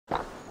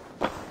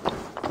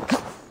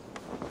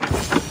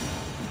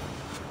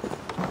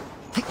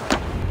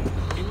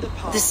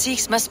The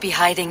SEAX must be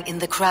hiding in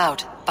the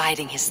crowd,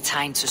 biding his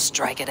time to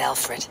strike at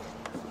Alfred.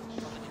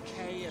 The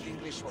decay of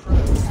English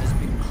prose has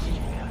been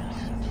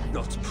creeping.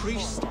 Not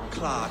priest,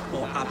 clerk,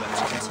 or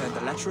abbot can turn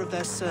the letter of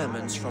their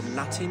sermons from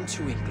Latin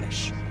to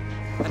English.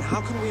 And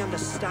how can we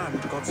understand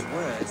God's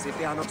words if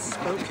they are not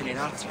spoken in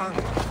our tongue?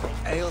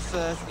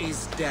 Aelfred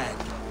is dead,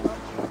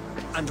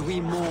 and we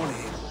mourn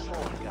him.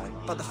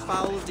 But the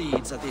foul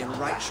deeds of the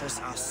unrighteous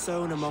are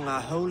sown among our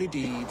holy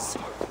deeds,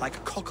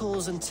 like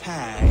cockles and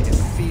tare in a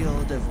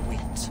field of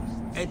wheat.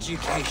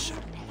 Education,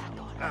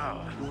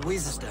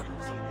 wisdom,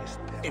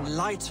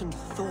 enlightened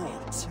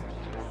thought.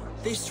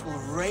 This will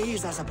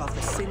raise us above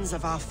the sins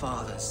of our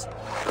fathers.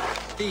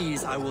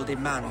 These I will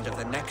demand of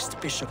the next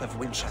Bishop of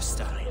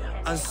Winchester.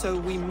 And so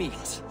we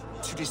meet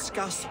to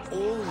discuss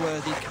all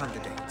worthy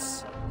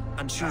candidates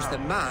and choose the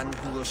man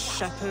who will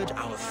shepherd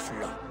our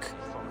flock.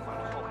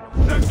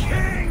 The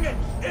king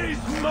is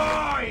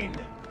mine!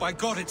 By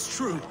God, it's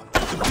true.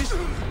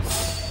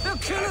 They'll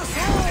kill us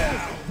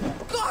all!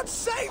 God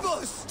save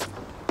us!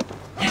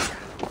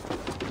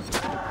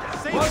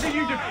 Why do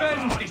you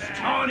defend this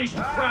tarnished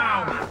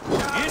crown?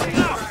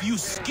 Enough, you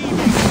scheming!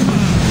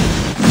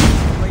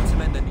 Greater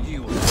men than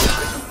you will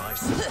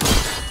sacrifice.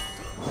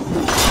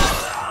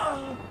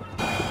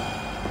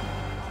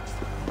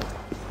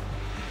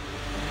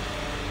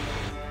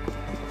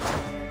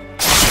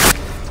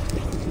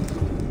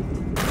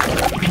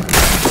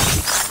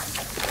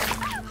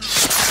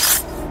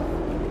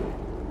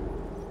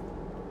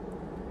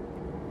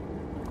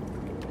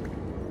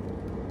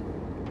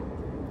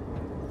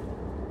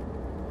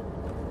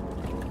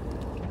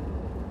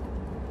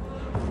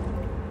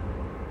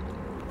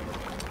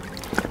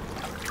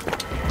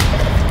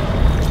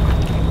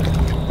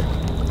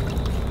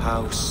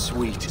 How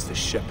sweet is the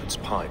shepherd's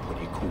pipe when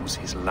he calls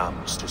his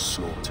lambs to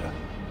slaughter.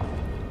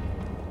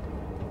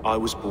 I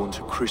was born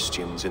to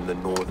Christians in the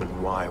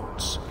northern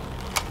wilds.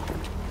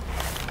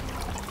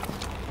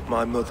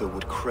 My mother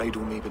would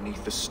cradle me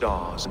beneath the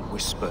stars and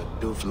whisper,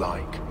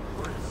 dove-like,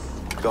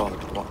 God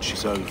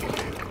watches over you.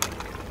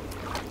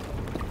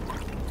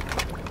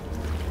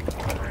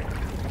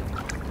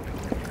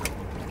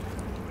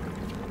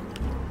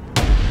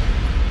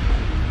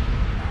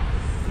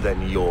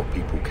 Then your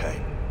people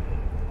came.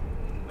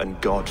 And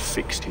God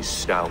fixed his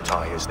stout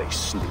eye as they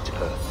slit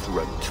her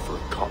throat for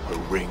a copper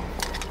ring.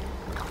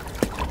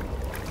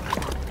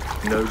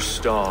 No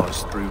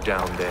stars threw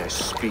down their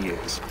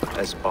spears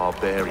as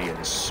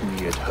barbarians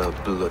smeared her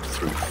blood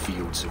through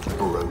fields of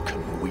broken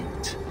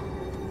wheat.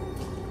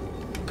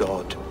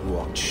 God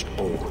watched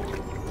all,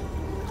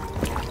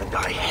 and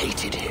I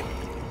hated him.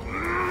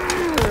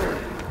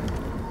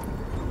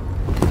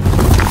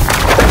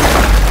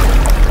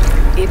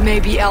 It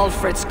may be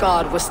Alfred's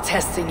god was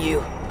testing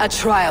you. A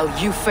trial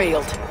you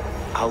failed.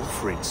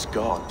 Alfred's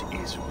god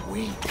is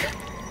weak.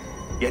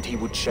 Yet he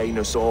would chain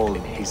us all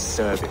in his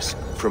service,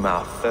 from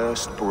our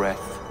first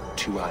breath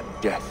to our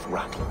death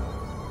rattle.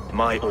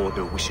 My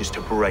order wishes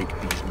to break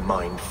these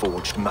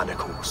mind-forged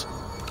manacles.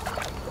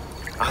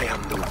 I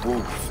am the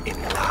wolf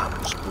in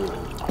lamb's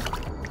wool.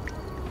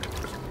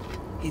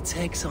 He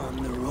takes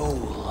on the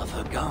role of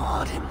a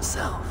god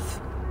himself.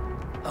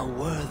 A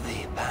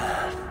worthy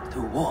path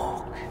to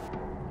walk.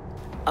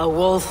 A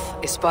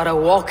wolf is but a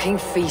walking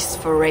feast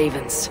for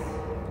ravens.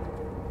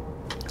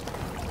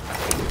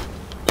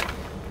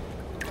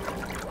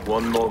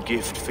 One more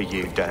gift for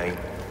you, Dane.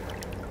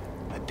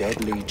 A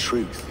deadly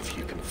truth, if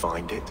you can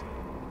find it.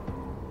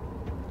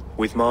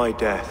 With my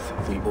death,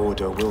 the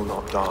Order will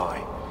not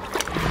die.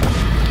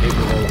 It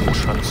will only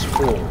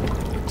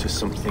transform into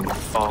something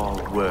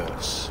far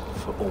worse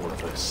for all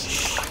of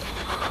us.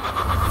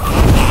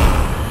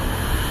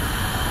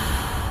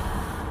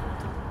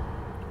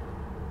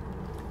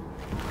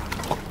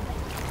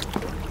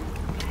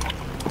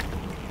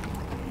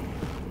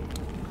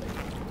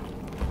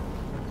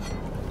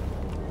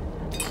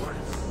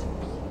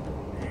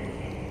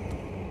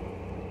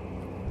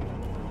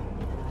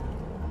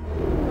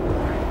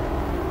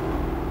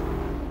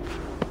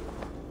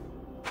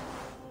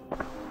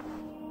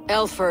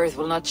 Aelfred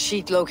will not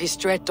cheat Loki's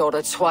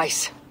dread-daughter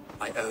twice.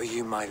 I owe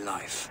you my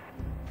life.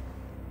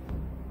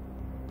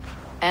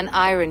 An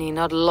irony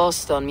not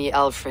lost on me,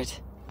 Alfred.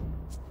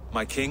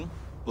 My king,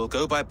 we'll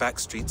go by back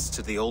streets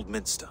to the Old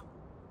Minster.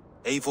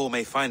 Eivor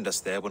may find us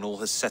there when all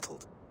has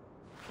settled.